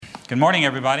Good morning,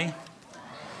 everybody.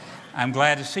 I'm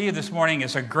glad to see you this morning.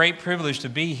 It's a great privilege to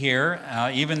be here,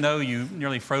 even though you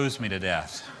nearly froze me to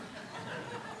death.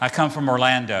 I come from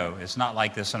Orlando. It's not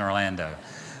like this in Orlando.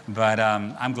 But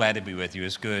I'm glad to be with you.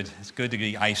 It's good. It's good to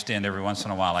be iced in every once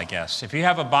in a while, I guess. If you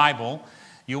have a Bible,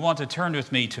 you'll want to turn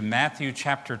with me to Matthew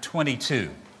chapter 22.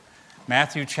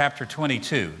 Matthew chapter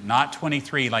 22, not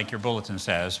 23 like your bulletin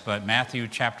says, but Matthew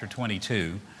chapter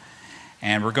 22.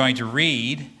 And we're going to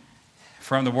read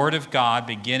from the Word of God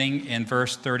beginning in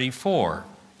verse 34.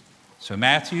 So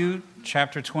Matthew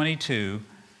chapter 22,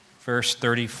 verse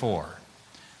 34.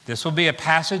 This will be a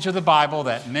passage of the Bible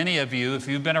that many of you, if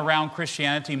you've been around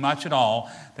Christianity much at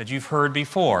all, that you've heard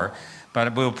before.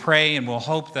 But we'll pray and we'll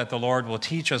hope that the Lord will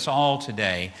teach us all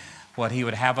today what He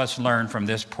would have us learn from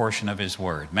this portion of His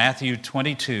Word. Matthew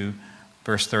 22,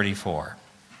 verse 34.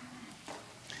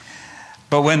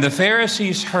 But when the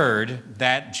Pharisees heard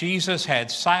that Jesus had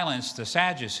silenced the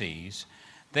Sadducees,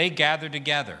 they gathered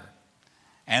together.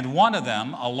 And one of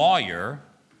them, a lawyer,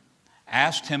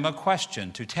 asked him a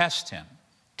question to test him.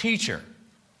 Teacher,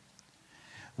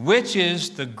 which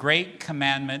is the great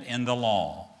commandment in the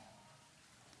law?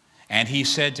 And he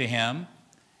said to him,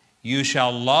 you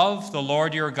shall love the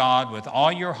Lord your God with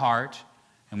all your heart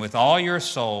and with all your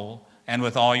soul and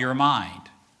with all your mind.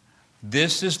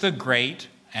 This is the great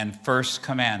and first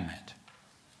commandment.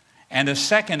 And the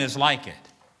second is like it.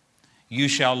 You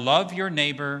shall love your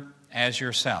neighbor as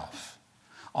yourself.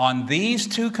 On these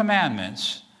two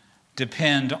commandments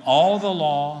depend all the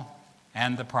law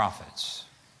and the prophets.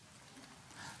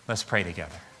 Let's pray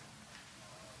together.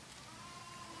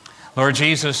 Lord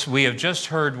Jesus, we have just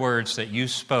heard words that you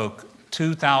spoke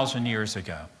 2,000 years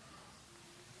ago.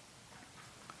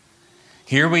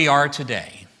 Here we are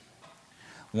today,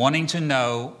 wanting to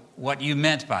know what you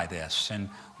meant by this and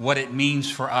what it means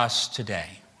for us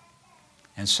today.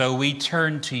 And so we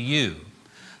turn to you,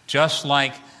 just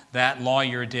like that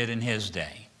lawyer did in his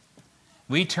day.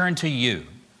 We turn to you.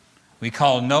 We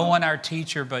call no one our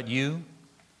teacher but you,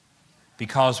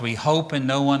 because we hope in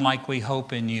no one like we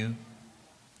hope in you.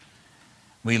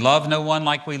 We love no one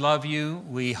like we love you.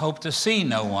 We hope to see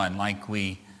no one like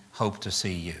we hope to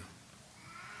see you.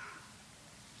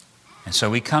 And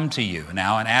so we come to you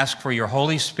now and ask for your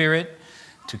Holy Spirit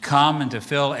to come and to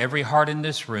fill every heart in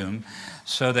this room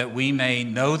so that we may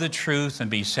know the truth and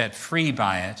be set free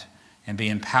by it and be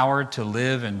empowered to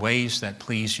live in ways that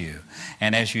please you.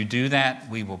 And as you do that,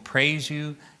 we will praise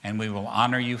you and we will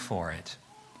honor you for it.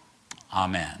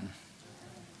 Amen.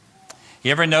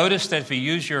 You ever notice that if you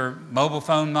use your mobile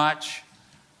phone much,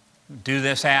 do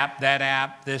this app, that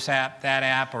app, this app, that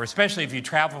app, or especially if you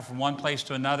travel from one place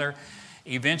to another,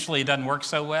 eventually it doesn't work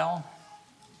so well?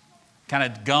 Kind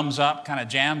of gums up, kind of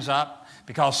jams up,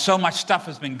 because so much stuff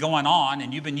has been going on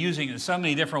and you've been using it in so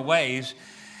many different ways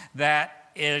that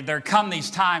there come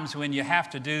these times when you have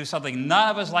to do something none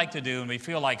of us like to do and we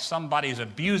feel like somebody's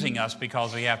abusing us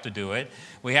because we have to do it.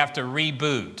 We have to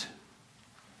reboot.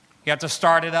 You have to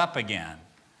start it up again.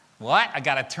 What? I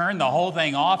got to turn the whole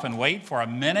thing off and wait for a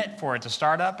minute for it to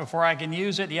start up before I can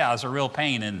use it? Yeah, it's a real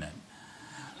pain, isn't it?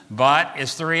 But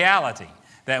it's the reality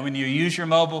that when you use your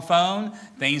mobile phone,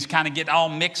 things kind of get all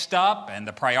mixed up and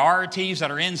the priorities that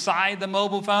are inside the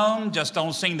mobile phone just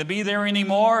don't seem to be there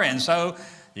anymore. And so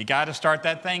you got to start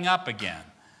that thing up again.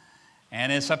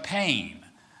 And it's a pain.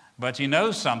 But you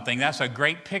know something, that's a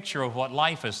great picture of what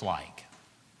life is like.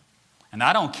 And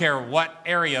I don't care what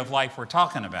area of life we're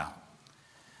talking about.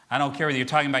 I don't care whether you're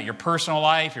talking about your personal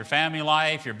life, your family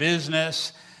life, your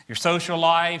business, your social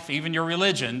life, even your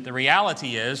religion. The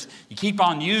reality is you keep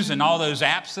on using all those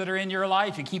apps that are in your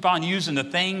life. You keep on using the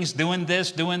things, doing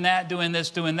this, doing that, doing this,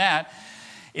 doing that.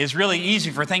 It's really easy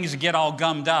for things to get all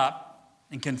gummed up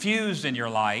and confused in your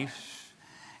life.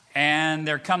 And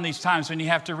there come these times when you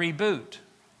have to reboot.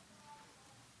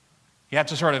 You have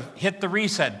to sort of hit the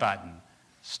reset button,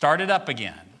 start it up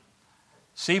again.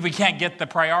 See if we can't get the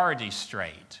priorities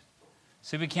straight.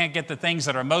 See if we can't get the things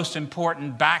that are most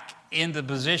important back in the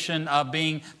position of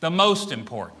being the most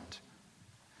important.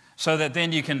 So that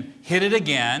then you can hit it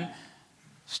again,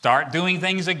 start doing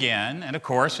things again, and of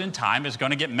course in time it's going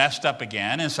to get messed up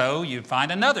again, and so you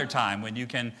find another time when you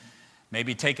can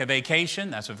maybe take a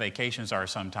vacation. That's what vacations are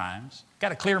sometimes. Got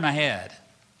to clear my head.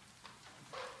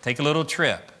 Take a little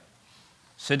trip.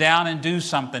 Sit down and do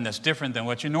something that's different than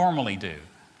what you normally do.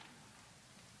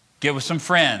 Get with some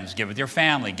friends, get with your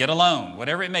family, get alone,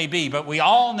 whatever it may be. But we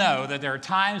all know that there are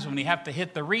times when we have to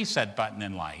hit the reset button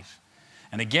in life.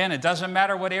 And again, it doesn't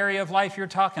matter what area of life you're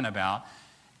talking about.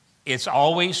 It's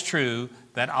always true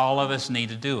that all of us need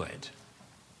to do it.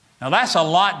 Now that's a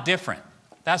lot different.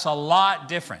 That's a lot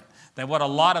different than what a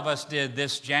lot of us did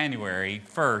this January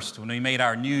 1st when we made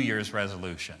our New Year's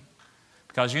resolution.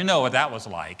 Because you know what that was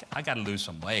like. I got to lose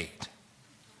some weight.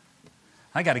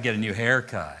 I got to get a new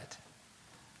haircut.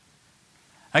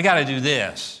 I got to do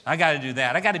this. I got to do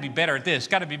that. I got to be better at this.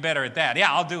 Got to be better at that.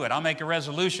 Yeah, I'll do it. I'll make a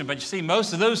resolution. But you see,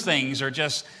 most of those things are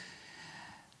just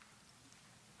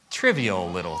trivial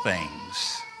little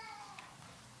things.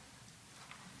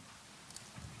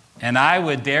 And I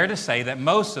would dare to say that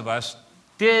most of us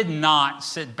did not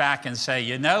sit back and say,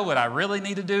 you know what I really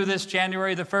need to do this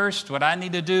January the 1st, what I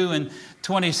need to do in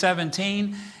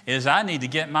 2017 is I need to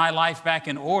get my life back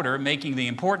in order, making the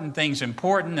important things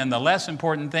important and the less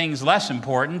important things less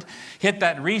important, hit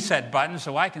that reset button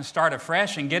so I can start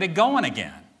afresh and get it going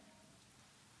again.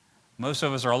 Most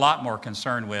of us are a lot more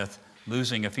concerned with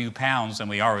losing a few pounds than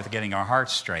we are with getting our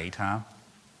hearts straight, huh?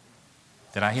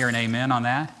 Did I hear an amen on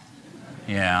that?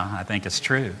 Yeah, I think it's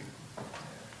true.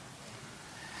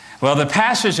 Well, the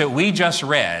passage that we just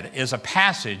read is a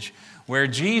passage where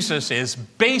Jesus is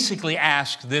basically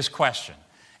asked this question.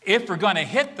 If we're going to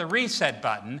hit the reset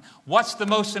button, what's the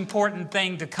most important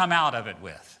thing to come out of it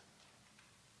with?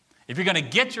 If you're going to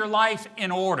get your life in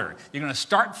order, you're going to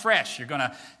start fresh, you're going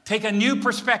to take a new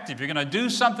perspective, you're going to do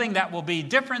something that will be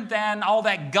different than all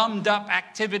that gummed up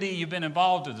activity you've been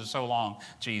involved with for so long,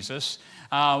 Jesus,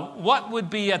 what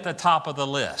would be at the top of the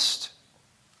list?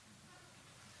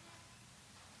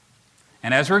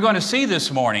 And as we're going to see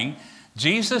this morning,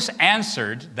 Jesus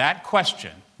answered that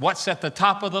question. What's at the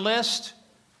top of the list?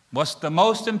 What's the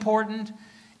most important?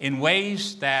 In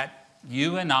ways that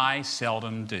you and I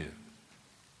seldom do.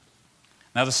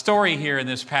 Now, the story here in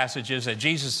this passage is that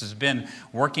Jesus has been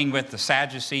working with the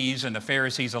Sadducees and the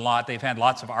Pharisees a lot. They've had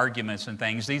lots of arguments and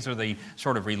things. These are the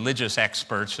sort of religious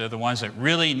experts. They're the ones that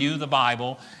really knew the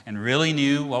Bible and really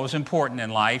knew what was important in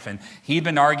life. And he'd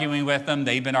been arguing with them.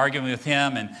 They'd been arguing with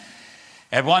him. And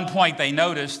at one point, they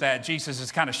noticed that Jesus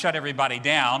has kind of shut everybody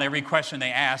down. Every question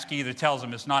they ask, he either tells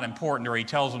them it's not important or he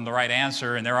tells them the right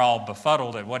answer, and they're all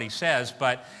befuddled at what he says.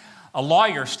 But a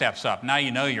lawyer steps up. Now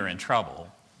you know you're in trouble.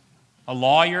 A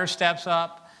lawyer steps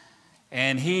up,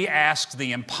 and he asks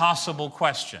the impossible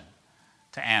question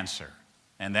to answer.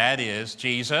 And that is,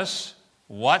 Jesus,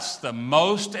 what's the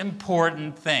most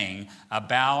important thing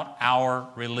about our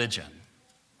religion?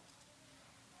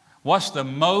 What's the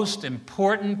most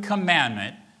important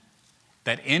commandment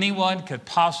that anyone could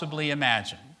possibly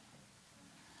imagine?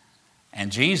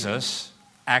 And Jesus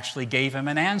actually gave him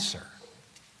an answer.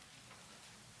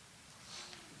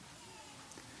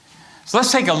 So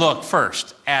let's take a look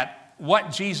first at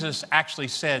what Jesus actually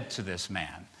said to this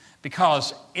man,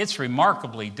 because it's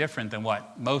remarkably different than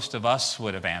what most of us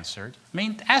would have answered. I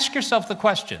mean, ask yourself the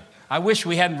question. I wish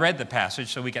we hadn't read the passage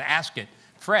so we could ask it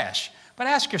fresh, but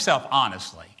ask yourself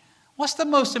honestly. What's the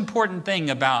most important thing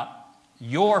about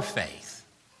your faith?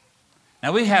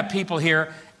 Now, we have people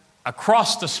here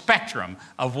across the spectrum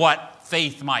of what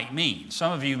faith might mean.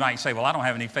 Some of you might say, well, I don't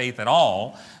have any faith at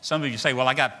all. Some of you say, well,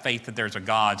 I got faith that there's a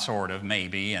God, sort of,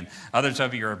 maybe. And others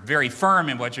of you are very firm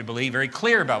in what you believe, very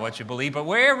clear about what you believe. But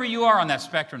wherever you are on that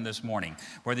spectrum this morning,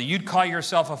 whether you'd call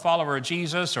yourself a follower of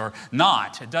Jesus or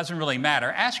not, it doesn't really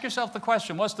matter. Ask yourself the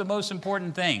question, what's the most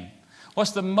important thing?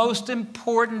 What's the most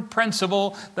important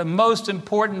principle, the most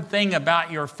important thing about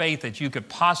your faith that you could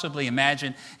possibly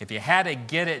imagine? If you had to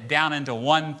get it down into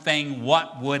one thing,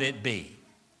 what would it be?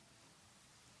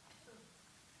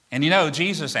 And you know,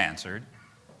 Jesus answered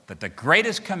that the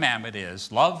greatest commandment is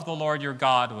love the Lord your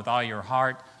God with all your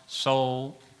heart,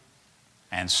 soul,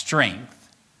 and strength.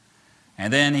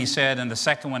 And then he said, and the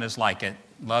second one is like it,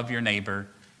 love your neighbor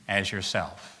as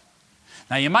yourself.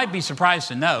 Now, you might be surprised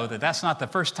to know that that's not the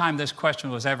first time this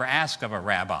question was ever asked of a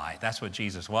rabbi. That's what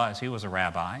Jesus was. He was a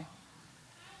rabbi.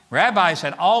 Rabbis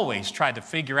had always tried to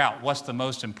figure out what's the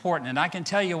most important, and I can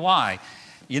tell you why.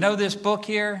 You know this book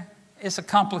here? It's a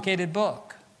complicated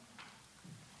book.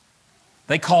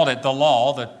 They called it the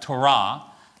law, the Torah.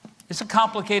 It's a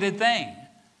complicated thing.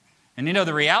 And you know,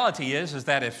 the reality is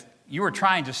that if you were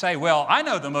trying to say, well, I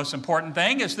know the most important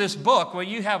thing is this book, well,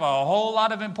 you have a whole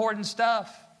lot of important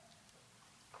stuff.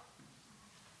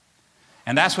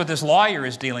 And that's what this lawyer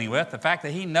is dealing with, the fact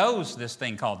that he knows this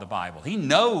thing called the Bible. He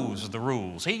knows the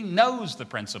rules. He knows the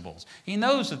principles. He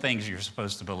knows the things you're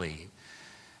supposed to believe.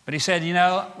 But he said, you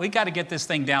know, we got to get this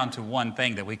thing down to one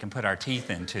thing that we can put our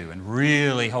teeth into and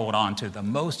really hold on to, the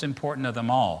most important of them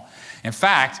all. In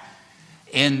fact,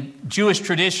 in Jewish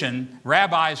tradition,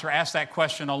 rabbis were asked that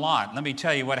question a lot. Let me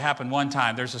tell you what happened one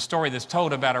time. There's a story that's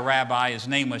told about a rabbi. His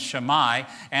name was Shammai,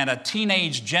 and a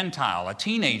teenage Gentile, a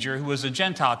teenager who was a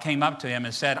Gentile, came up to him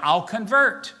and said, I'll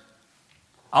convert.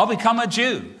 I'll become a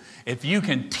Jew if you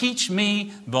can teach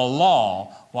me the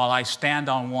law while I stand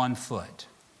on one foot.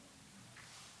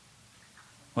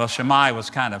 Well, Shammai was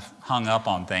kind of hung up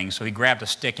on things, so he grabbed a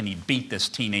stick and he beat this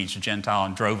teenage Gentile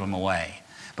and drove him away.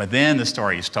 But then the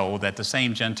story is told that the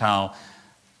same Gentile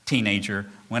teenager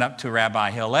went up to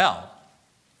Rabbi Hillel,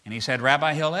 and he said,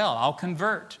 Rabbi Hillel, I'll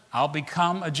convert. I'll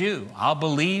become a Jew. I'll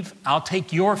believe. I'll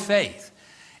take your faith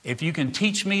if you can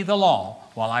teach me the law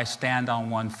while I stand on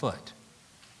one foot.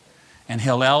 And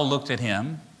Hillel looked at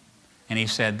him, and he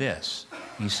said this.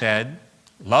 He said,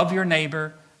 love your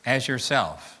neighbor as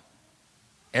yourself.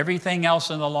 Everything else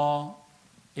in the law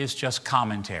is just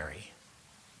commentary.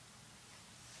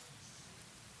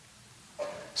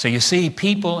 So you see,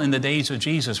 people in the days of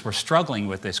Jesus were struggling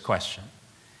with this question.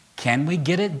 Can we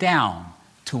get it down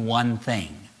to one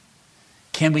thing?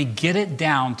 Can we get it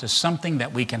down to something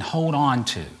that we can hold on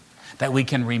to, that we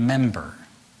can remember?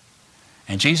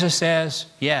 And Jesus says,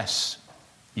 yes,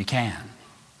 you can.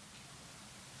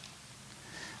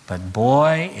 But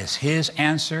boy, is his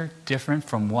answer different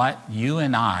from what you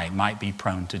and I might be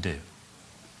prone to do.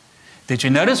 Did you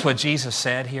notice what Jesus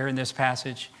said here in this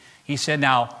passage? He said,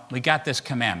 now, we got this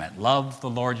commandment. Love the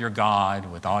Lord your God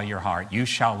with all your heart. You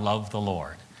shall love the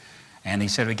Lord. And he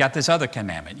said, we got this other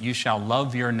commandment. You shall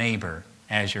love your neighbor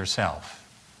as yourself.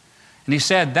 And he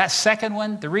said, that second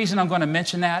one, the reason I'm going to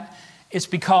mention that is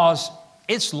because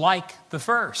it's like the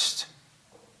first.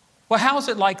 Well, how is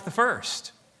it like the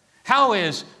first? How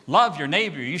is love your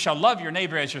neighbor, you shall love your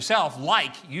neighbor as yourself,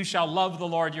 like you shall love the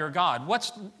Lord your God?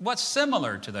 What's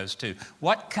similar to those two?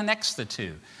 What connects the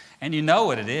two? And you know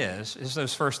what it is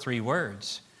those first three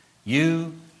words.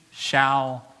 You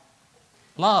shall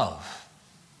love.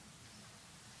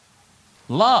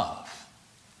 Love.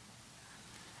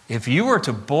 If you were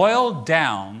to boil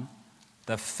down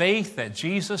the faith that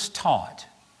Jesus taught,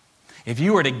 if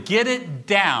you were to get it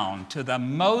down to the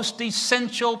most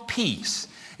essential piece,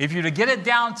 if you were to get it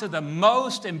down to the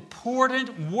most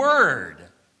important word,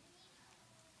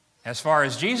 as far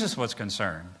as Jesus was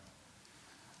concerned,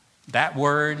 that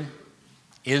word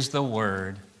is the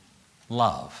word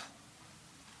love.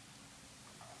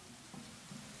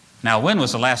 Now, when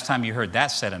was the last time you heard that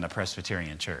said in a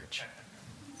Presbyterian church?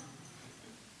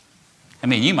 I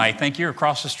mean, you might think you're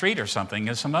across the street or something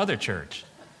in some other church.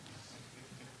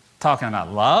 Talking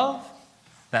about love,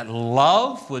 that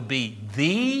love would be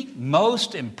the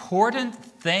most important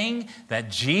thing that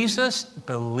Jesus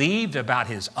believed about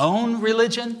his own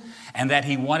religion and that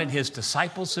he wanted his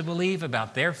disciples to believe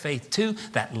about their faith too,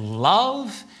 that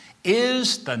love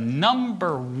is the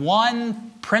number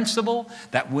one principle,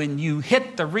 that when you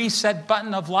hit the reset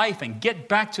button of life and get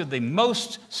back to the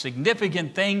most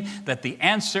significant thing, that the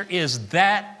answer is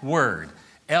that word,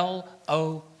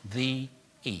 L-O-V-E.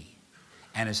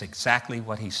 And it's exactly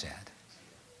what he said.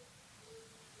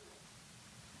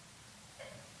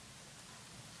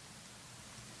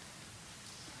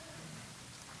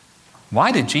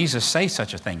 Why did Jesus say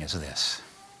such a thing as this?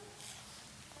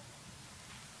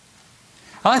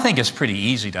 Well, I think it's pretty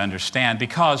easy to understand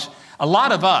because a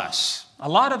lot of us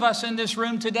in this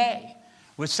room today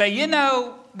would say, you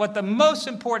know what the most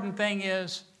important thing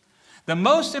is? The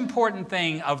most important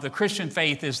thing of the Christian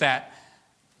faith is that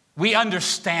we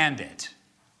understand it,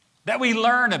 that we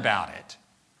learn about it.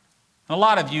 A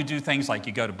lot of you do things like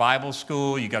you go to Bible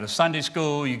school, you go to Sunday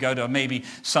school, you go to maybe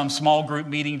some small group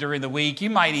meeting during the week. You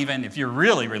might even, if you're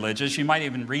really religious, you might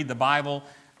even read the Bible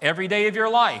every day of your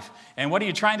life. And what are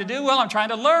you trying to do? Well, I'm trying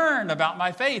to learn about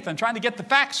my faith. I'm trying to get the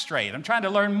facts straight. I'm trying to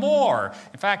learn more.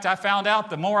 In fact, I found out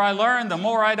the more I learn, the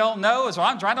more I don't know. So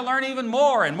I'm trying to learn even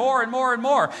more and more and more and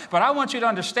more. But I want you to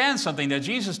understand something that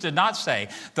Jesus did not say.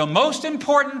 The most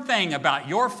important thing about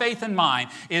your faith and mine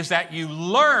is that you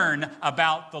learn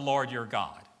about the Lord your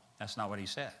God. That's not what he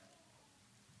said.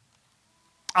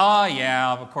 Oh,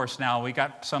 yeah, of course, now we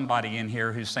got somebody in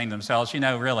here who's saying to themselves, you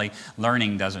know, really,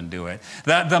 learning doesn't do it.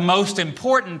 The most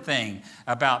important thing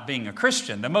about being a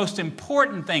Christian, the most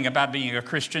important thing about being a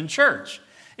Christian church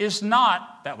is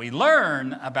not that we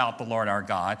learn about the Lord our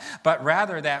God, but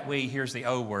rather that we, here's the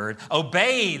O word,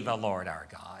 obey the Lord our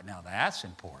God. Now, that's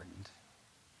important.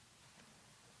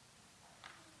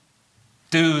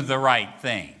 Do the right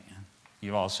thing.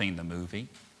 You've all seen the movie.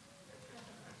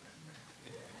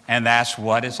 And that's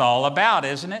what it's all about,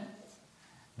 isn't it?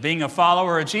 Being a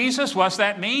follower of Jesus, what's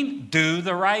that mean? Do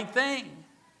the right thing.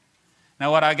 Now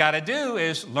what I got to do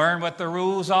is learn what the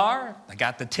rules are. I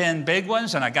got the 10 big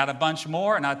ones and I got a bunch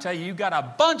more. And I'll tell you, you got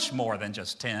a bunch more than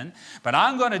just 10. But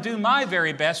I'm going to do my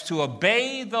very best to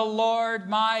obey the Lord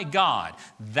my God.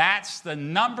 That's the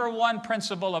number one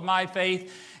principle of my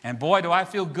faith. And boy, do I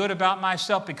feel good about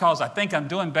myself because I think I'm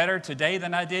doing better today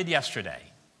than I did yesterday.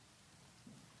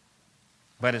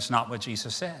 But it's not what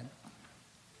Jesus said.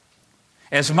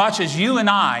 As much as you and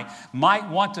I might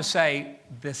want to say,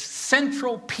 the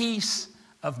central piece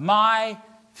of my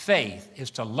faith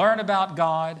is to learn about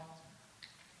God,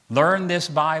 learn this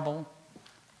Bible,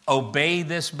 obey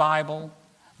this Bible,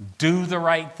 do the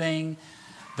right thing.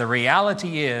 The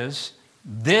reality is,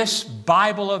 this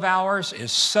Bible of ours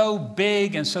is so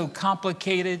big and so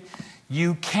complicated,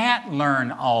 you can't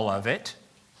learn all of it.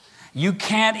 You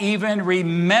can't even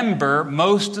remember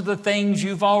most of the things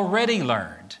you've already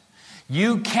learned.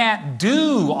 You can't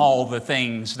do all the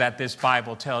things that this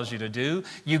Bible tells you to do.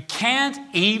 You can't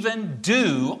even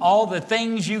do all the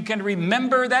things you can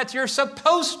remember that you're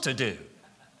supposed to do.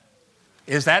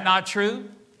 Is that not true?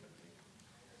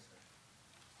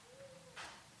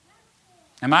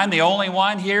 Am I the only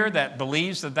one here that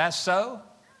believes that that's so?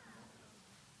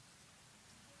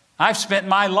 I've spent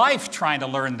my life trying to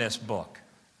learn this book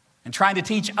and trying to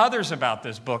teach others about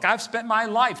this book. I've spent my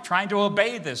life trying to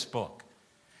obey this book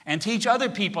and teach other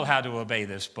people how to obey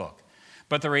this book.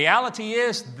 But the reality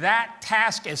is that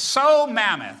task is so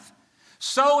mammoth,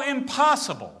 so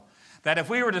impossible, that if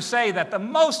we were to say that the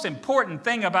most important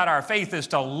thing about our faith is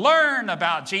to learn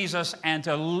about Jesus and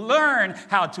to learn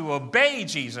how to obey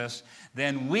Jesus,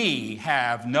 then we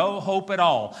have no hope at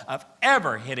all of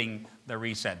ever hitting the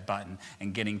reset button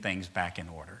and getting things back in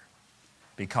order.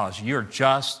 Because you're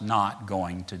just not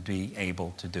going to be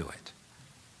able to do it.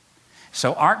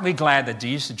 So aren't we glad that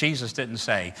Jesus didn't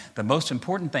say, the most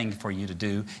important thing for you to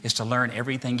do is to learn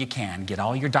everything you can, get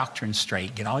all your doctrines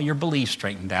straight, get all your beliefs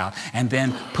straightened out, and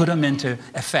then put them into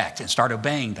effect and start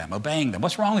obeying them.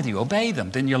 What's wrong with you? Obey them.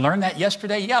 Didn't you learn that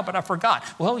yesterday? Yeah, but I forgot.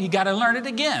 Well, you got to learn it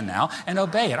again now and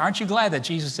obey it. Aren't you glad that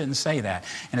Jesus didn't say that?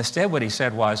 And instead what he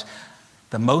said was,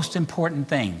 the most important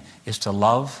thing is to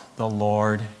love the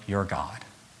Lord your God.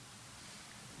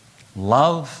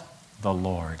 Love the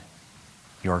Lord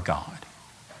your God.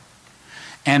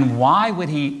 And why would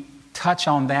he touch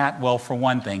on that? Well, for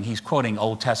one thing, he's quoting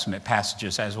Old Testament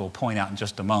passages, as we'll point out in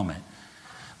just a moment.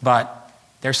 But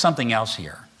there's something else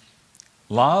here.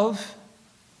 Love,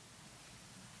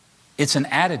 it's an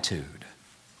attitude.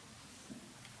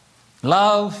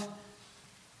 Love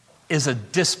is a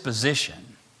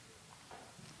disposition.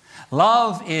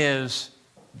 Love is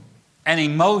an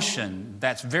emotion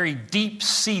that's very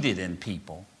deep-seated in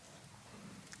people.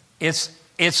 It's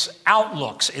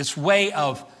outlooks, its way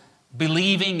of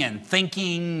believing and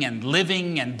thinking and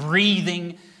living and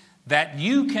breathing that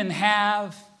you can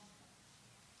have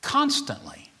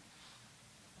constantly.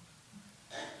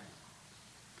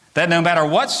 That no matter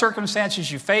what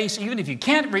circumstances you face, even if you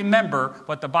can't remember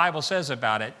what the Bible says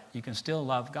about it, you can still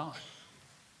love God.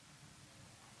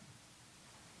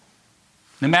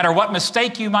 No matter what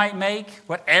mistake you might make,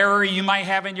 what error you might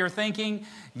have in your thinking,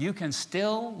 you can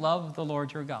still love the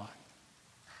Lord your God.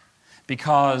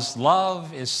 Because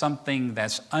love is something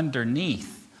that's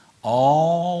underneath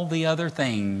all the other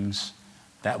things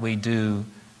that we do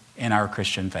in our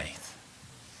Christian faith.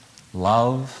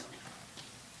 Love,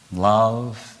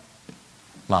 love,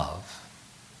 love.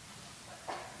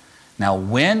 Now,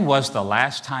 when was the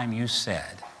last time you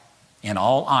said, in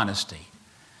all honesty,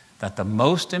 that the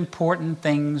most important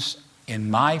things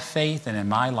in my faith and in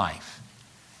my life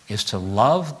is to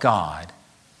love God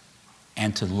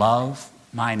and to love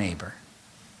my neighbor?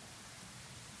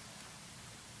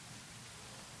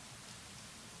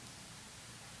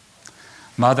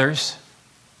 Mothers,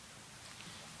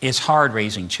 it's hard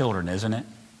raising children, isn't it?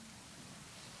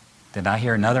 Did I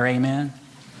hear another amen?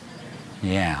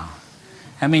 Yeah.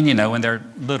 I mean, you know, when they're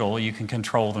little, you can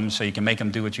control them so you can make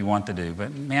them do what you want to do.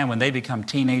 But man, when they become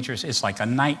teenagers, it's like a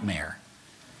nightmare.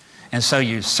 And so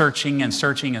you're searching and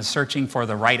searching and searching for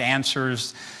the right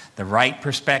answers, the right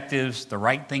perspectives, the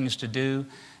right things to do.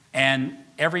 And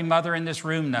every mother in this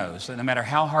room knows that no matter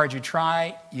how hard you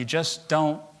try, you just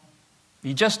don't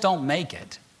make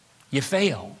it. You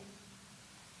fail.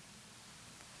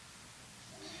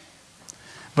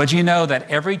 But you know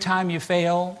that every time you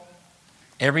fail,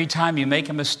 every time you make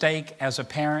a mistake as a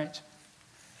parent,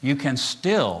 you can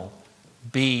still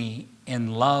be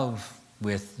in love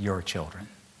with your children.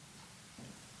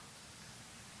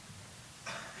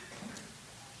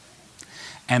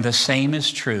 And the same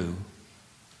is true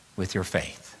with your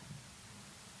faith.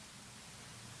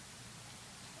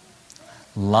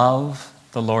 Love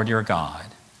the Lord your God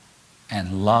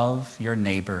and love your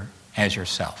neighbor as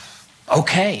yourself.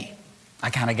 Okay, I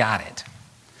kind of got it.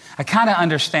 I kind of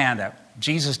understand that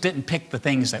Jesus didn't pick the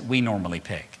things that we normally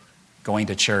pick. Going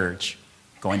to church,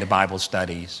 going to Bible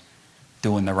studies,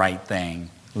 doing the right thing,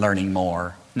 learning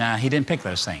more. Nah, he didn't pick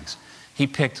those things. He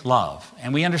picked love.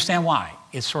 And we understand why.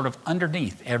 It's sort of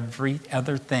underneath every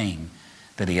other thing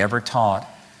that he ever taught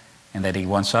and that he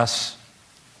wants us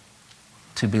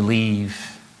to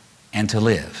believe and to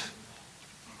live.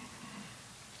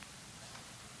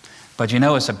 But you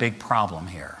know, it's a big problem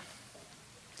here.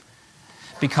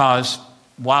 Because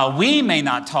while we may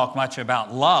not talk much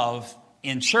about love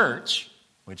in church,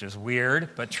 which is weird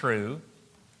but true,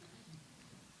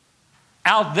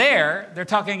 out there, they're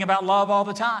talking about love all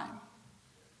the time.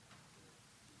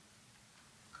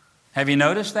 Have you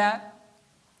noticed that?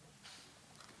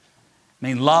 I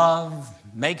mean, love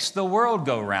makes the world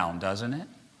go round, doesn't it?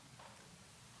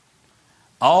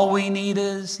 All we need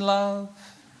is love.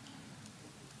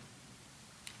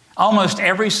 Almost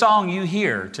every song you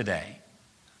hear today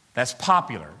that's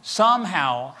popular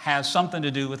somehow has something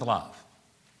to do with love.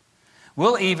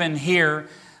 We'll even hear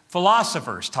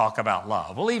philosophers talk about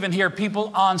love. We'll even hear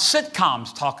people on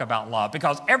sitcoms talk about love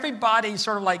because everybody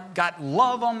sort of like got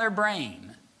love on their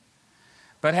brain.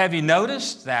 But have you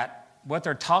noticed that what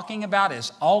they're talking about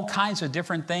is all kinds of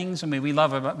different things? I mean,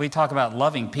 we talk about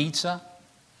loving pizza.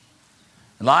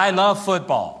 I love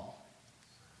football.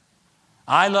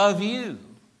 I love you.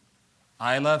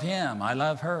 I love him. I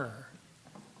love her.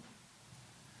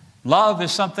 Love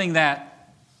is something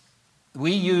that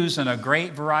we use in a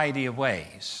great variety of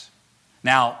ways.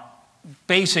 Now,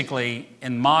 basically,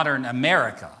 in modern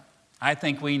America, I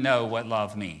think we know what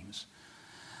love means.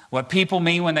 What people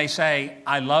mean when they say,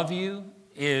 I love you,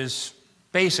 is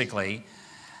basically,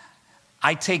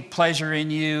 I take pleasure in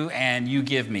you and you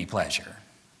give me pleasure.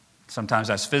 Sometimes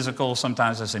that's physical,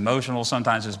 sometimes that's emotional,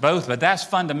 sometimes it's both, but that's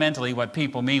fundamentally what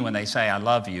people mean when they say, I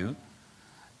love you.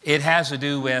 It has to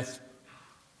do with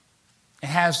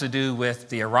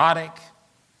the erotic.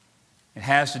 It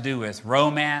has to do with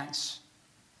romance.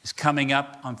 It's coming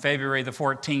up on February the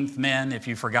 14th, men, if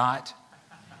you forgot.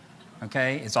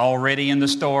 Okay, it's already in the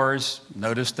stores.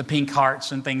 Notice the pink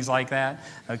hearts and things like that.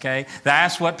 Okay,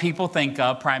 that's what people think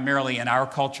of primarily in our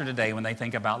culture today when they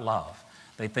think about love.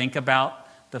 They think about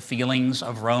the feelings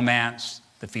of romance,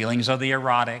 the feelings of the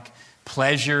erotic,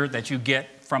 pleasure that you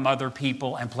get from other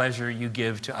people and pleasure you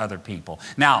give to other people.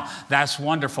 Now, that's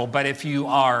wonderful, but if you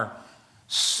are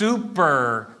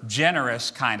super generous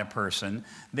kind of person,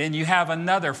 then you have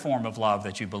another form of love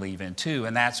that you believe in too,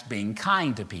 and that's being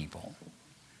kind to people.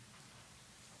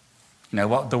 You know,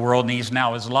 what the world needs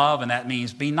now is love, and that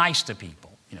means be nice to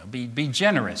people. You know, be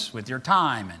generous with your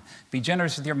time and be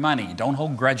generous with your money. Don't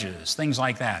hold grudges, things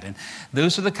like that. And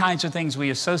those are the kinds of things we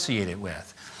associate it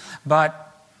with.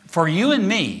 But for you and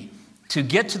me to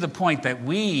get to the point that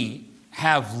we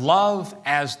have love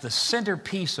as the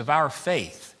centerpiece of our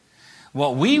faith,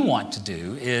 what we want to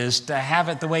do is to have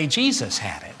it the way Jesus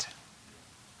had it.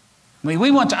 I mean, we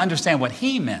want to understand what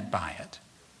he meant by it.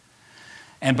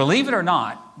 And believe it or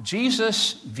not,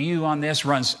 Jesus' view on this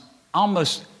runs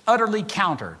almost utterly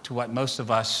counter to what most of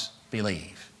us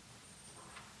believe.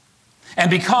 And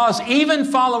because even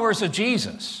followers of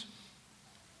Jesus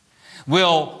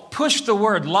will push the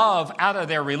word love out of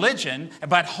their religion,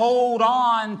 but hold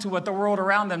on to what the world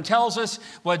around them tells us,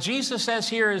 what Jesus says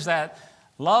here is that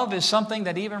love is something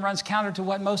that even runs counter to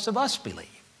what most of us believe.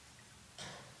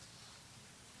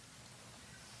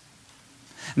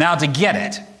 Now, to get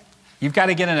it, you've got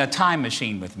to get in a time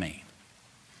machine with me.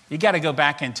 You've got to go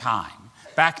back in time.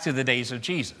 Back to the days of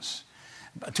Jesus,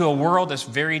 to a world that's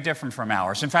very different from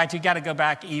ours. In fact, you've got to go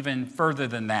back even further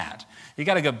than that. You've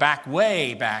got to go back,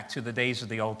 way back to the days of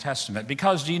the Old Testament.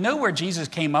 Because do you know where Jesus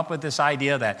came up with this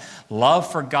idea that love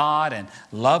for God and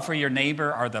love for your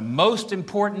neighbor are the most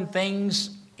important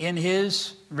things in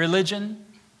his religion,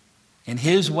 in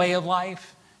his way of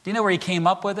life? Do you know where he came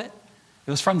up with it?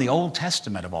 It was from the Old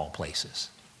Testament of all places.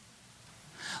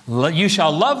 You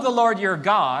shall love the Lord your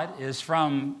God is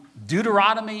from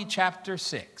Deuteronomy chapter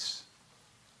 6.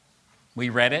 We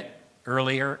read it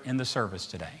earlier in the service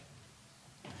today.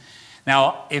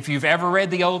 Now, if you've ever read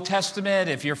the Old Testament,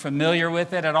 if you're familiar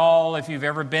with it at all, if you've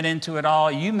ever been into it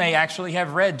all, you may actually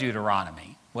have read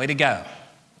Deuteronomy. Way to go.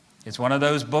 It's one of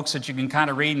those books that you can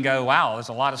kind of read and go, wow, there's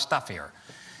a lot of stuff here.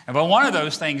 But one of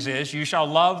those things is, you shall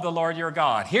love the Lord your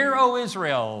God. Hear, O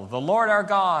Israel, the Lord our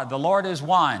God, the Lord is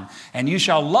one. And you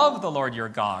shall love the Lord your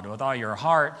God with all your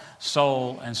heart,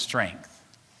 soul, and strength.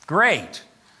 Great.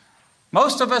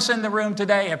 Most of us in the room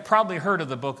today have probably heard of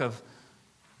the book of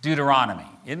Deuteronomy.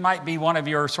 It might be one of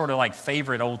your sort of like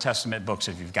favorite Old Testament books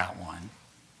if you've got one.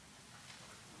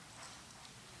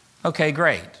 Okay,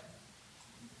 great.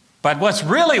 But what's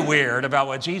really weird about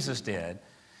what Jesus did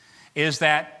is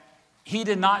that he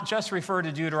did not just refer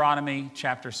to Deuteronomy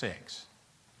chapter 6.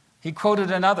 He quoted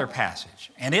another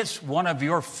passage, and it's one of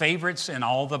your favorites in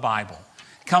all the Bible.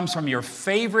 It comes from your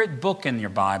favorite book in your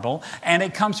Bible, and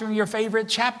it comes from your favorite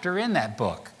chapter in that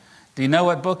book. Do you know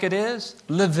what book it is?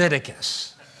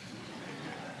 Leviticus.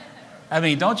 I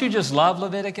mean, don't you just love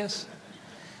Leviticus?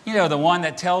 You know, the one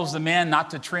that tells the men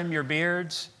not to trim your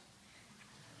beards?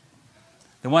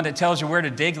 The one that tells you where to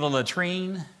dig the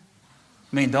latrine?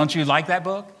 I mean, don't you like that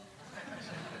book?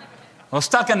 Well,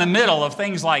 stuck in the middle of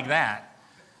things like that,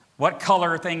 what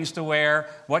color things to wear,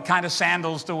 what kind of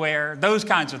sandals to wear, those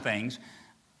kinds of things,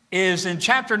 is in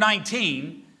chapter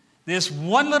 19, this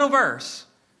one little verse,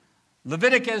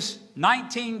 Leviticus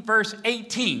 19, verse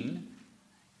 18,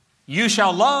 you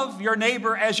shall love your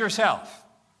neighbor as yourself.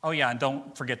 Oh yeah, and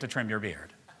don't forget to trim your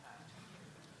beard.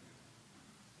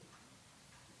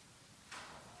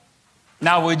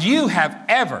 Now, would you have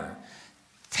ever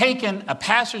taken a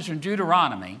passage from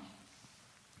Deuteronomy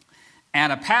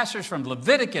and a passage from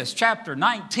Leviticus chapter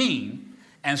 19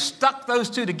 and stuck those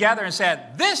two together and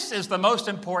said, this is the most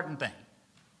important thing?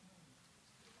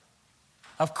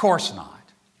 Of course not.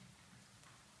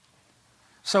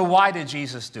 So why did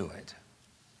Jesus do it?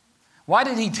 Why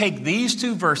did he take these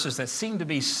two verses that seem to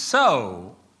be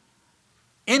so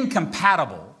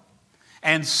incompatible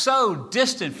and so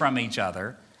distant from each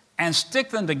other and stick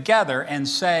them together and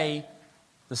say,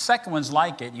 the second one's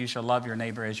like it, you shall love your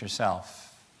neighbor as yourself?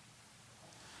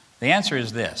 The answer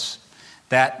is this,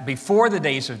 that before the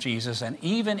days of Jesus and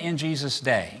even in Jesus'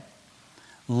 day,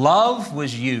 love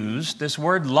was used, this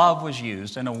word love was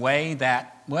used in a way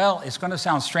that, well, it's going to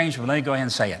sound strange, but let me go ahead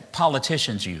and say it.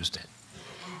 Politicians used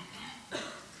it.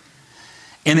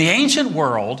 In the ancient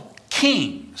world,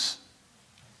 kings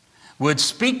would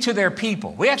speak to their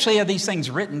people. We actually have these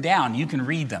things written down. You can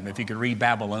read them. If you could read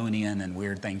Babylonian and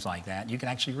weird things like that, you can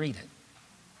actually read it.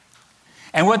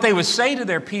 And what they would say to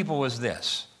their people was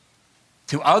this.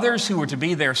 To others who were to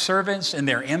be their servants in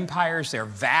their empires, their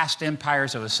vast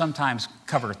empires that would sometimes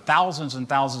cover thousands and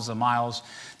thousands of miles,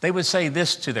 they would say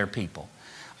this to their people.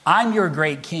 I'm your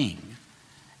great king,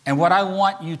 and what I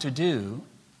want you to do,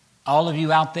 all of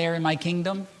you out there in my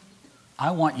kingdom,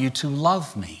 I want you to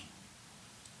love me.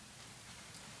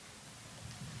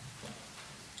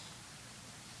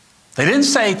 They didn't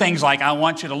say things like, I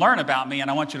want you to learn about me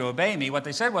and I want you to obey me. What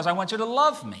they said was, I want you to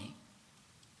love me.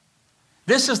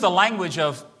 This is the language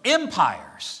of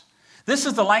empires. This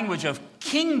is the language of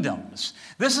kingdoms.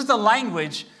 This is the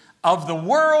language of the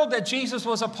world that Jesus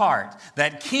was a part,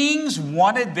 that kings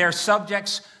wanted their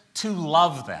subjects to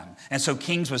love them. And so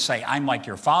kings would say, I'm like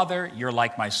your father, you're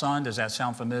like my son. Does that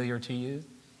sound familiar to you?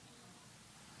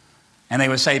 And they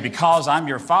would say, because I'm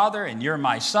your father and you're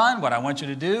my son, what I want you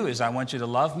to do is I want you to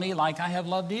love me like I have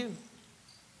loved you.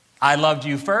 I loved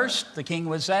you first, the king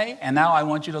would say, and now I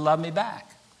want you to love me back.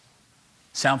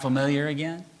 Sound familiar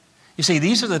again? You see,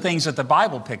 these are the things that the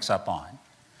Bible picks up on,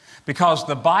 because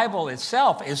the Bible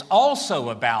itself is also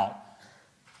about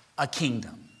a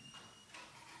kingdom.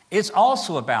 It's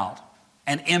also about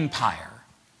an empire.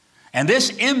 And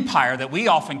this empire that we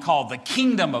often call the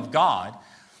kingdom of God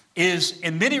is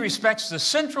in many respects the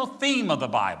central theme of the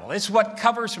Bible. It's what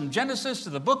covers from Genesis to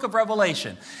the book of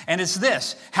Revelation. And it's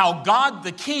this, how God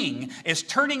the King is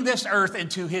turning this earth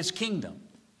into his kingdom.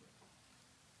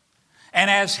 And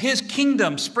as his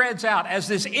kingdom spreads out, as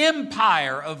this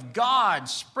empire of God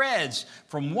spreads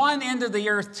from one end of the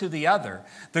earth to the other,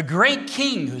 the great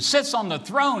king who sits on the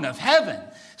throne of heaven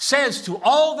says to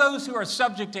all those who are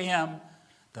subject to him,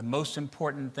 the most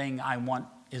important thing I want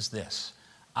is this.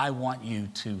 I want you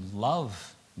to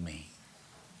love me.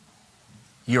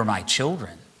 You're my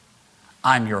children.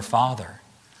 I'm your father.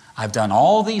 I've done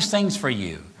all these things for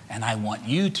you, and I want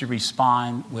you to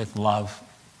respond with love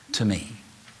to me.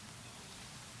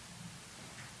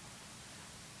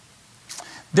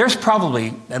 There's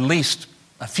probably at least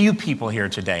a few people here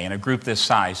today in a group this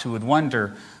size who would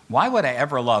wonder, why would I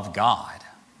ever love God?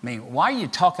 I mean, why do you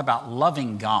talk about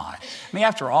loving God? I mean,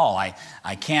 after all,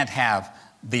 I can't have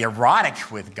the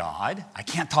erotic with God. I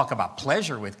can't talk about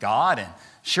pleasure with God. And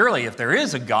surely if there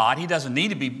is a God, he doesn't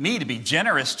need me to be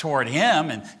generous toward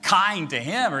him and kind to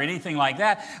him or anything like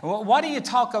that. Well, why do you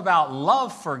talk about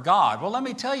love for God? Well, let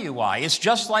me tell you why. It's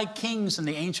just like kings in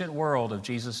the ancient world of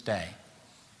Jesus' day.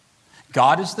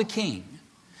 God is the king,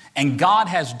 and God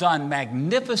has done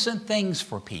magnificent things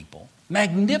for people,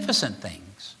 magnificent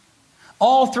things.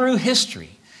 All through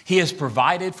history, he has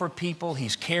provided for people,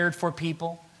 he's cared for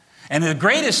people. And the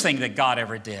greatest thing that God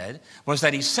ever did was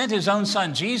that he sent his own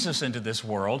son Jesus into this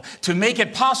world to make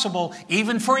it possible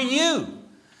even for you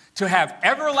to have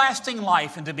everlasting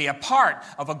life and to be a part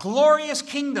of a glorious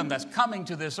kingdom that's coming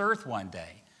to this earth one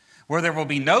day, where there will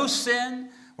be no sin,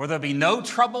 where there'll be no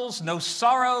troubles, no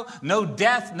sorrow, no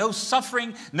death, no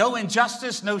suffering, no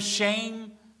injustice, no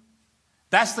shame.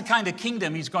 That's the kind of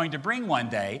kingdom he's going to bring one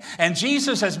day. And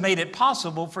Jesus has made it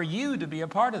possible for you to be a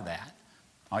part of that.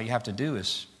 All you have to do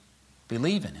is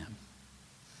believe in him.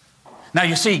 Now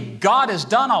you see, God has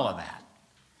done all of that.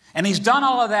 And he's done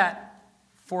all of that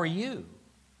for you.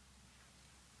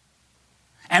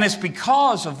 And it's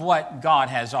because of what God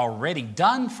has already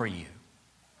done for you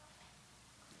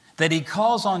that he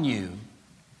calls on you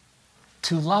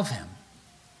to love him.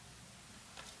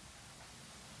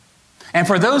 And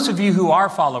for those of you who are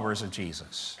followers of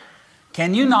Jesus,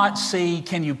 can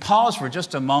you pause for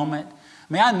just a moment?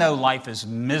 I mean, I know life is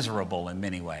miserable in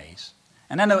many ways.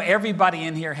 And I know everybody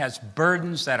in here has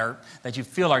burdens that you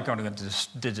feel are going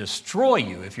to destroy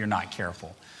you if you're not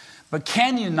careful. But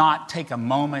can you not take a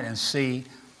moment and see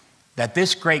that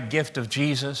this great gift of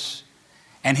Jesus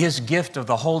and his gift of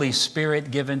the Holy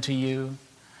Spirit given to you,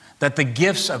 that the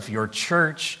gifts of your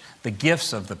church, the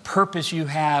gifts of the purpose you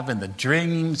have and the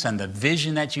dreams and the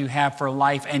vision that you have for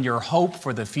life and your hope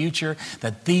for the future,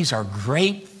 that these are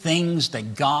great things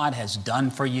that God has done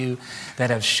for you, that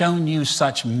have shown you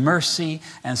such mercy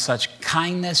and such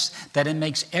kindness that it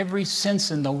makes every sense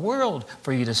in the world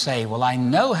for you to say, well, I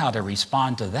know how to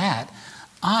respond to that.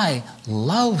 I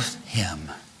love him.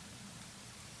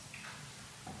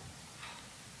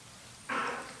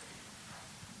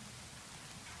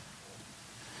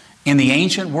 In the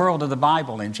ancient world of the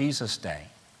Bible in Jesus' day,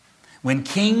 when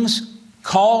kings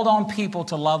called on people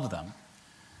to love them,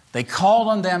 they called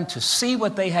on them to see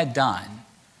what they had done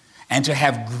and to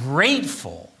have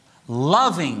grateful,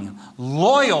 loving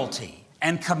loyalty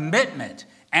and commitment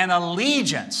and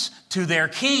allegiance to their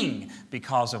king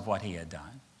because of what he had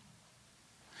done.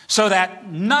 So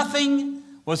that nothing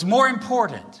was more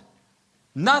important,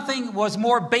 nothing was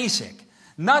more basic,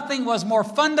 nothing was more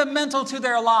fundamental to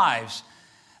their lives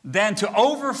than to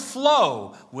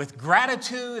overflow with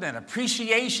gratitude and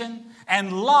appreciation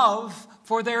and love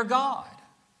for their God.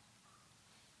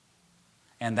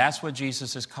 And that's what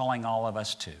Jesus is calling all of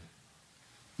us to.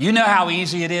 You know how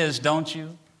easy it is, don't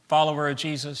you, follower of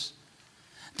Jesus?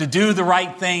 To do the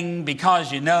right thing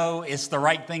because you know it's the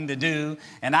right thing to do.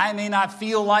 And I may not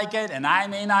feel like it, and I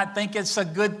may not think it's a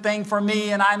good thing for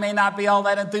me, and I may not be all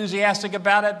that enthusiastic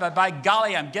about it, but by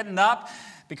golly, I'm getting up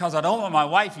because I don't want my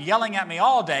wife yelling at me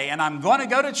all day, and I'm going to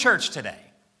go to church today.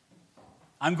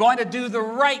 I'm going to do the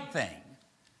right thing.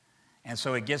 And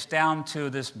so it gets down to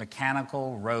this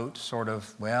mechanical, rote sort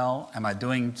of, well, am I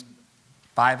doing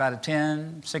 5 out of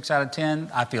 10, 6 out of 10?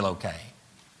 I feel okay.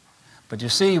 But you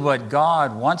see, what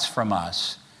God wants from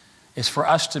us is for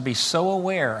us to be so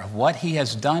aware of what he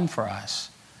has done for us,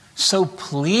 so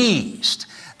pleased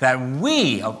that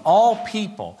we, of all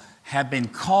people, have been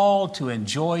called to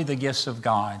enjoy the gifts of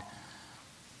God,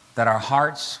 that our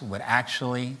hearts would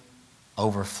actually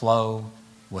overflow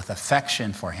with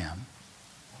affection for him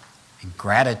and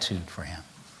gratitude for him,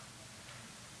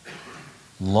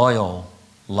 loyal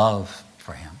love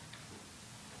for him.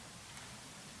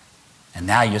 And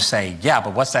now you say, yeah,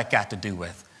 but what's that got to do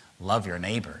with love your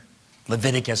neighbor?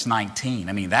 Leviticus 19.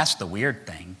 I mean, that's the weird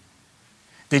thing.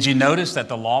 Did you notice that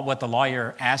what the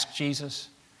lawyer asked Jesus?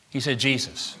 He said,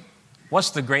 Jesus,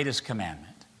 what's the greatest commandment?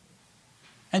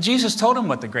 And Jesus told him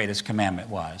what the greatest commandment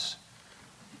was.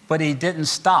 But he didn't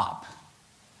stop.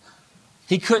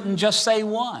 He couldn't just say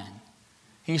one.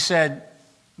 He said,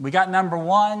 we got number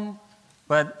 1,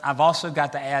 but I've also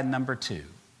got to add number 2.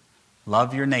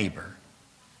 Love your neighbor.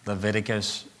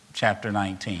 Leviticus chapter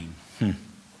 19.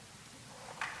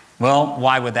 Well,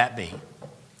 why would that be?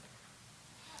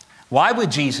 Why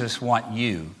would Jesus want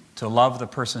you to love the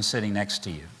person sitting next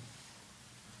to you?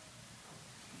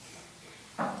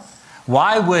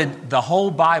 Why would the whole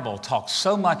Bible talk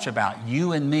so much about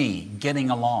you and me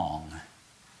getting along?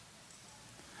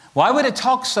 Why would it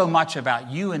talk so much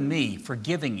about you and me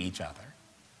forgiving each other,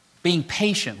 being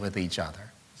patient with each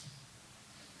other?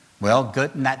 Well,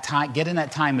 get in that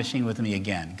time machine with me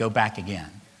again. Go back again.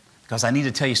 Because I need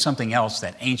to tell you something else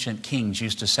that ancient kings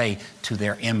used to say to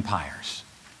their empires.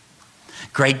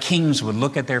 Great kings would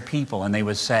look at their people and they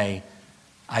would say,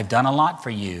 I've done a lot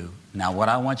for you. Now what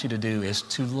I want you to do is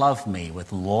to love me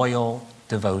with loyal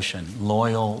devotion,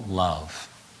 loyal love.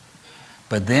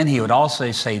 But then he would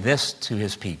also say this to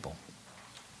his people.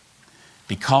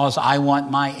 Because I want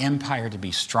my empire to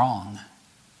be strong,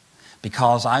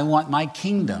 because I want my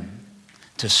kingdom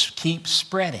to keep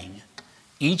spreading.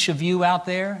 Each of you out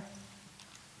there,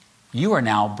 you are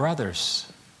now brothers.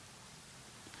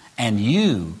 And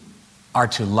you are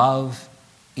to love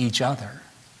each other.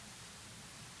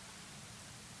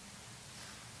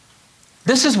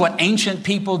 This is what ancient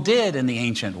people did in the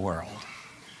ancient world.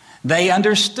 They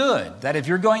understood that if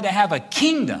you're going to have a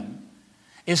kingdom,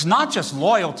 it's not just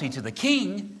loyalty to the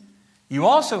king. You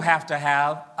also have to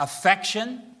have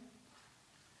affection.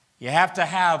 You have to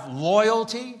have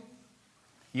loyalty.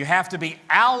 You have to be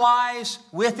allies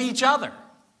with each other.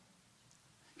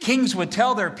 Kings would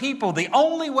tell their people the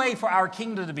only way for our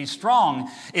kingdom to be strong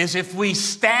is if we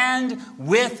stand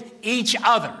with each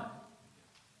other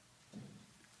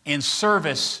in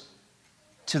service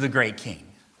to the great king.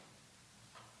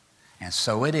 And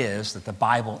so it is that the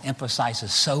Bible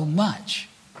emphasizes so much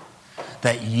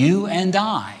that you and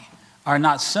I are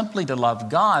not simply to love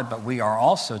God, but we are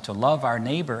also to love our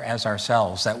neighbor as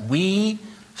ourselves, that we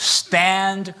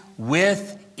stand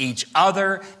with each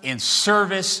other in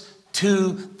service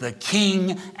to the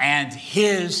King and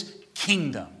His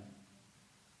kingdom.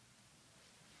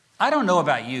 I don't know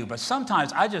about you, but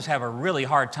sometimes I just have a really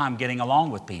hard time getting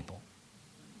along with people.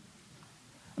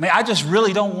 I mean, I just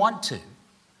really don't want to.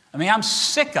 I mean, I'm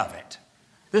sick of it.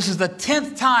 This is the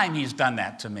 10th time he's done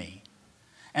that to me.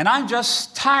 And I'm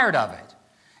just tired of it.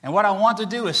 And what I want to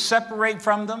do is separate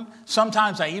from them.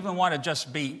 Sometimes I even want to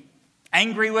just be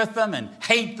angry with them and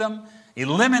hate them,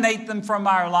 eliminate them from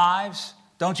our lives.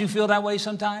 Don't you feel that way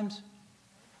sometimes?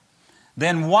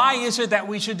 Then why is it that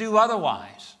we should do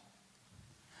otherwise?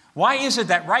 Why is it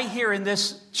that right here in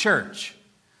this church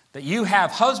that you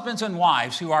have husbands and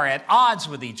wives who are at odds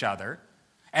with each other,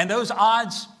 and those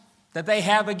odds that they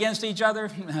have against each other,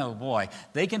 oh boy,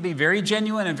 they can be very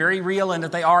genuine and very real, and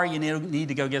if they are, you need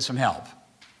to go get some help.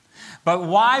 But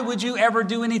why would you ever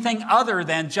do anything other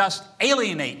than just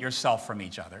alienate yourself from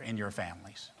each other in your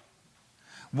families?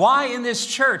 Why in this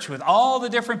church, with all the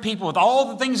different people, with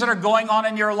all the things that are going on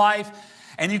in your life,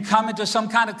 and you come into some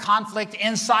kind of conflict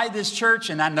inside this church,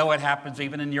 and I know it happens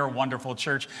even in your wonderful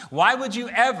church, why would you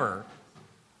ever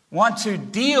want to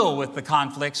deal with the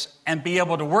conflicts and be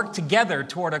able to work together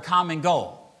toward a common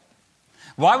goal?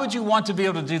 Why would you want to be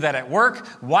able to do that at work?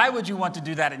 Why would you want to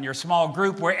do that in your small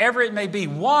group, wherever it may be?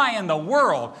 Why in the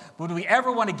world would we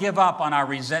ever want to give up on our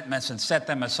resentments and set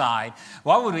them aside?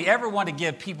 Why would we ever want to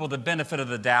give people the benefit of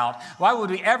the doubt? Why would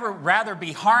we ever rather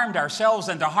be harmed ourselves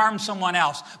than to harm someone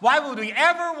else? Why would we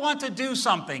ever want to do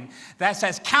something that's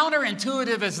as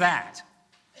counterintuitive as that?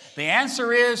 The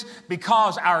answer is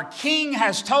because our King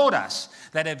has told us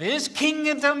that if His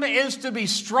kingdom is to be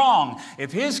strong,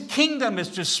 if His kingdom is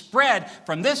to spread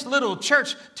from this little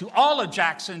church to all of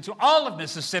Jackson, to all of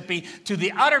Mississippi, to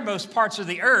the uttermost parts of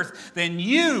the earth, then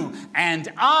you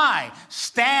and I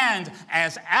stand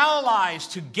as allies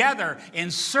together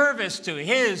in service to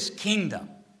His kingdom.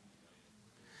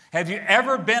 Have you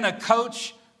ever been a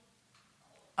coach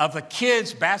of a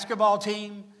kids' basketball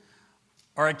team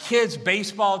or a kids'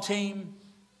 baseball team?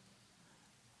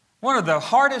 One of the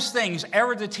hardest things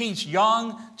ever to teach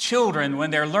young children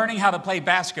when they're learning how to play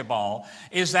basketball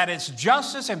is that it's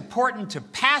just as important to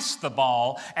pass the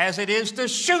ball as it is to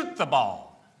shoot the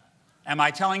ball. Am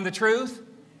I telling the truth?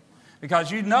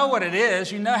 Because you know what it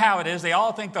is. You know how it is. They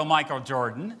all think they're Michael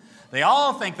Jordan. They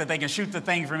all think that they can shoot the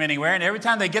thing from anywhere. And every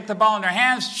time they get the ball in their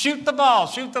hands, shoot the ball,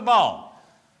 shoot the ball.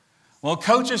 Well,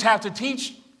 coaches have to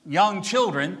teach young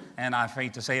children, and I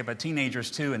hate to say it, but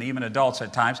teenagers too, and even adults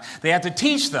at times, they have to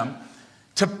teach them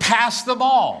to pass the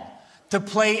ball, to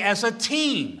play as a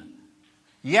team.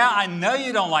 Yeah, I know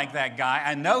you don't like that guy.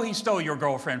 I know he stole your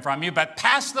girlfriend from you, but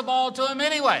pass the ball to him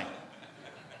anyway.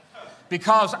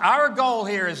 Because our goal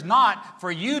here is not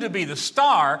for you to be the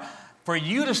star, for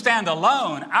you to stand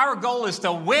alone. Our goal is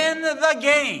to win the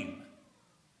game.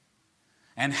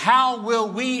 And how will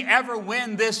we ever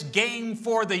win this game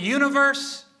for the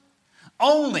universe?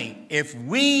 Only if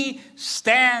we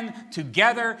stand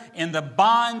together in the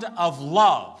bond of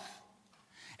love.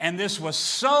 And this was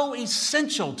so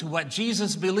essential to what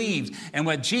Jesus believed and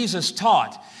what Jesus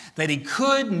taught that He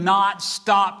could not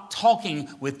stop talking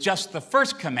with just the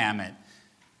first commandment.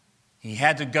 He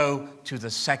had to go to the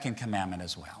second commandment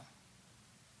as well.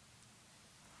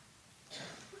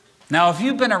 Now, if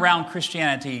you've been around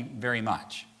Christianity very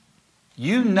much,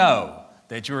 you know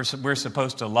that we're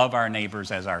supposed to love our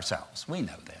neighbors as ourselves. We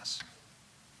know this.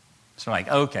 It's like,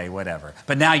 okay, whatever.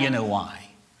 But now you know why.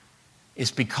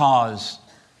 It's because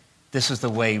this is the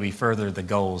way we further the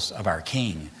goals of our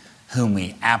King, whom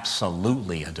we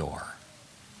absolutely adore.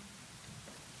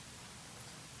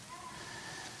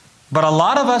 But a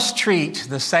lot of us treat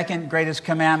the second greatest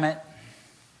commandment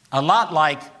a lot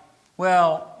like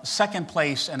Well, second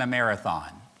place in a marathon.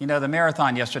 You know, the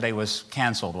marathon yesterday was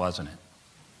canceled, wasn't it?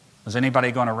 Was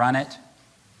anybody going to run it?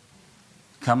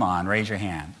 Come on, raise your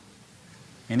hand.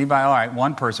 Anybody? All right,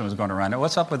 one person was going to run it.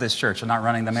 What's up with this church? They're not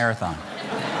running the marathon.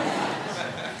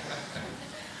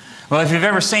 Well, if you've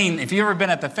ever been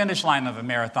at the finish line of a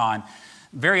marathon,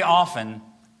 very often,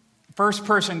 first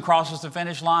person crosses the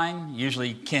finish line,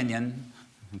 usually Kenyan,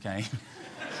 okay?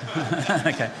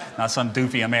 Okay, not some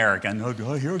doofy American. Oh,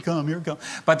 here it come, here it come.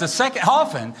 But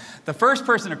often, the first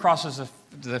person that crosses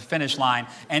the finish line,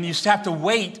 and you have to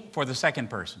wait for the second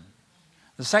person.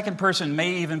 The second person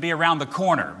may even be around the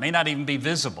corner, may not even be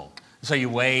visible. So you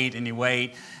wait and you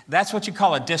wait. That's what you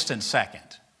call a distant second.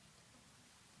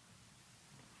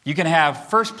 You can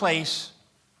have first place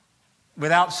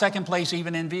without second place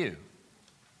even in view.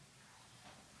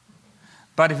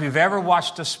 But if you've ever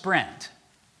watched a sprint,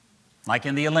 like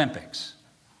in the Olympics,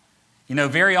 you know,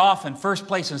 very often first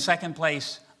place and second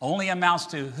place only amounts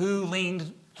to who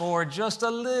leaned forward just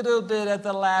a little bit at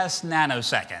the last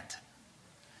nanosecond,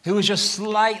 who was just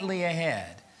slightly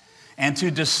ahead. And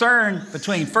to discern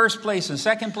between first place and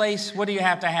second place, what do you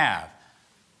have to have?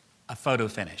 A photo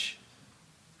finish.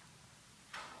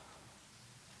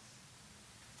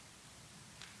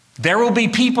 There will be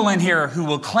people in here who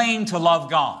will claim to love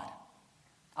God.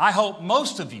 I hope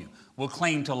most of you will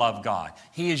claim to love God.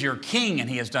 He is your King and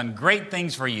He has done great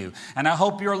things for you. And I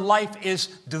hope your life is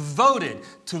devoted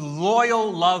to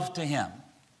loyal love to Him.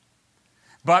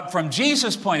 But from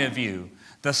Jesus' point of view,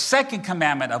 the second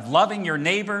commandment of loving your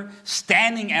neighbor,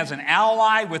 standing as an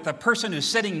ally with the person who's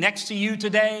sitting next to you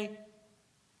today,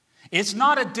 it's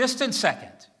not a distant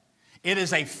second. It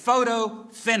is a photo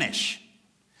finish.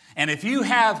 And if you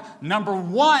have number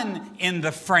 1 in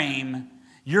the frame,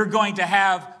 you're going to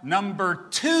have number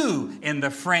 2 in the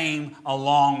frame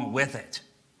along with it.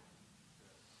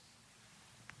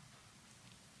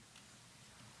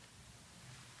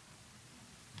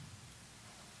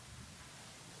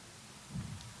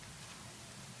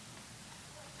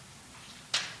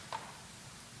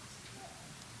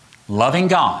 Loving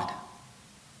God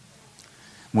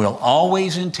will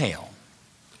always entail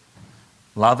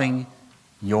loving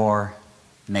your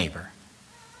neighbor.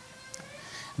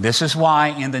 This is why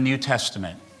in the New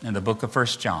Testament, in the book of 1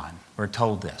 John, we're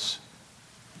told this.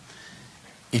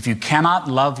 If you cannot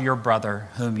love your brother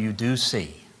whom you do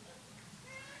see,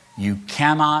 you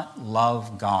cannot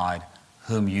love God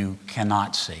whom you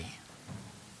cannot see.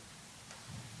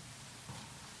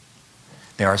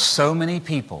 There are so many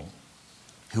people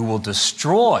who will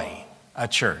destroy a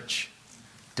church,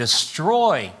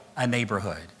 destroy a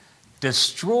neighborhood,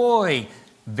 destroy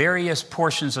various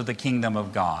portions of the kingdom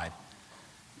of God,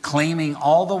 claiming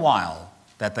all the while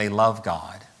that they love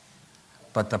God.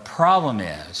 But the problem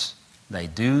is they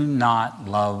do not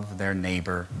love their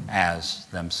neighbor as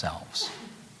themselves.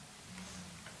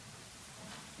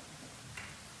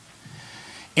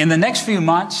 In the next few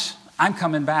months, I'm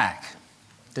coming back.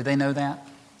 Did they know that?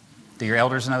 Do your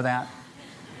elders know that?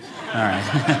 All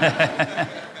right.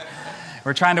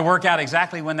 We're trying to work out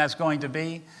exactly when that's going to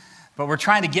be. But we're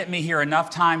trying to get me here enough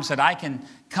times that I can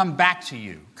come back to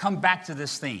you, come back to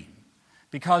this theme.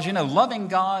 Because, you know, loving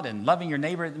God and loving your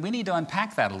neighbor, we need to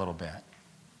unpack that a little bit.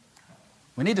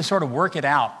 We need to sort of work it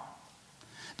out.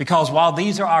 Because while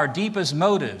these are our deepest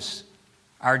motives,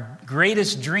 our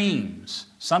greatest dreams,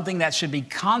 something that should be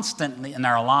constantly in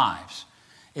our lives,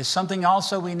 is something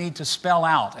also we need to spell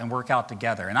out and work out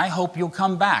together. And I hope you'll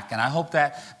come back. And I hope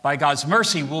that by God's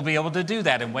mercy, we'll be able to do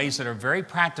that in ways that are very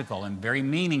practical and very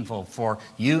meaningful for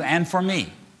you and for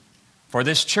me, for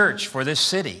this church, for this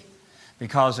city.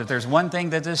 Because if there's one thing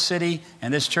that this city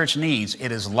and this church needs,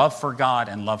 it is love for God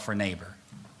and love for neighbor.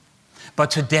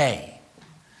 But today,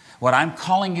 what I'm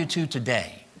calling you to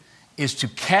today is to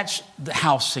catch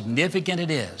how significant it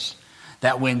is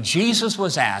that when Jesus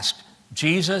was asked,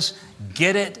 Jesus,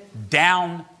 get it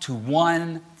down to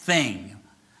one thing,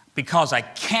 because I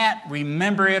can't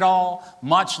remember it all,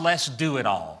 much less do it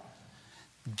all.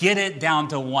 Get it down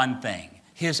to one thing.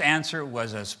 His answer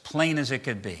was as plain as it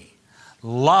could be.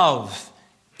 Love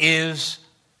is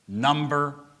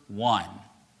number 1.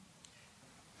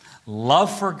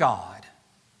 Love for God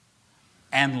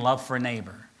and love for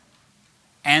neighbor.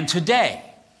 And today,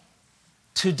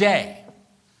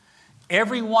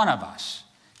 every one of us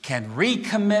can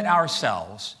recommit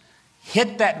ourselves,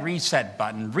 hit that reset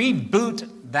button, reboot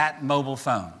that mobile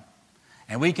phone.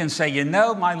 And we can say, you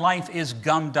know, my life is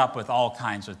gummed up with all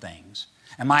kinds of things.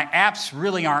 And my apps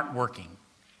really aren't working.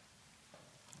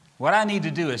 What I need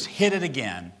to do is hit it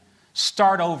again,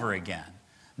 start over again.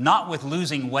 Not with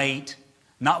losing weight,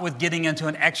 not with getting into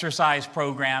an exercise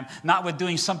program, not with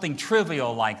doing something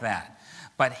trivial like that,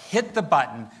 but hit the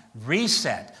button,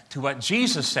 reset to what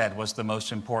Jesus said was the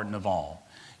most important of all.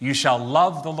 You shall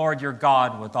love the Lord your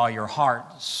God with all your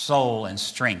heart, soul, and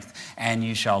strength, and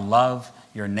you shall love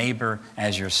your neighbor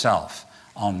as yourself.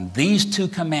 On these two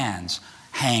commands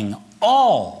hang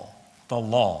all the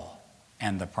law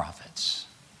and the prophets.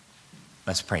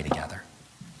 Let's pray together.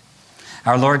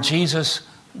 Our Lord Jesus,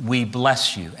 we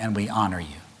bless you and we honor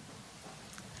you.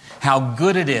 How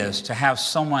good it is to have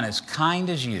someone as kind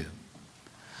as you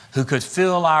who could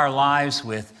fill our lives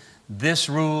with this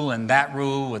rule and that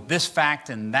rule, with this fact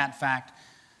and that fact,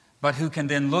 but who can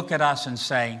then look at us and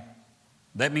say,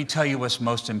 let me tell you what's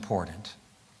most important.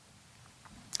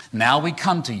 Now we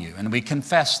come to you and we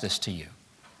confess this to you.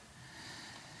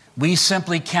 We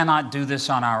simply cannot do this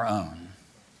on our own.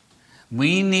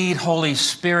 We need Holy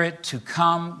Spirit to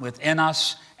come within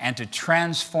us and to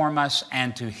transform us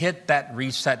and to hit that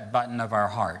reset button of our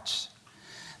hearts,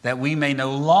 that we may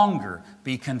no longer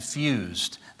be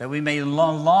confused, that we may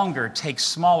no longer take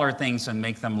smaller things and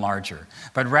make them larger,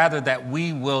 but rather that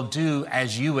we will do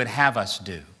as you would have us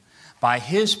do. By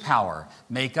His power,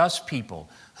 make us people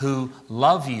who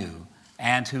love you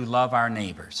and who love our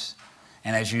neighbors.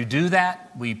 And as you do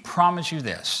that, we promise you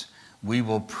this: we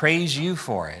will praise you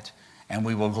for it and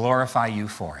we will glorify you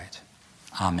for it.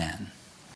 Amen.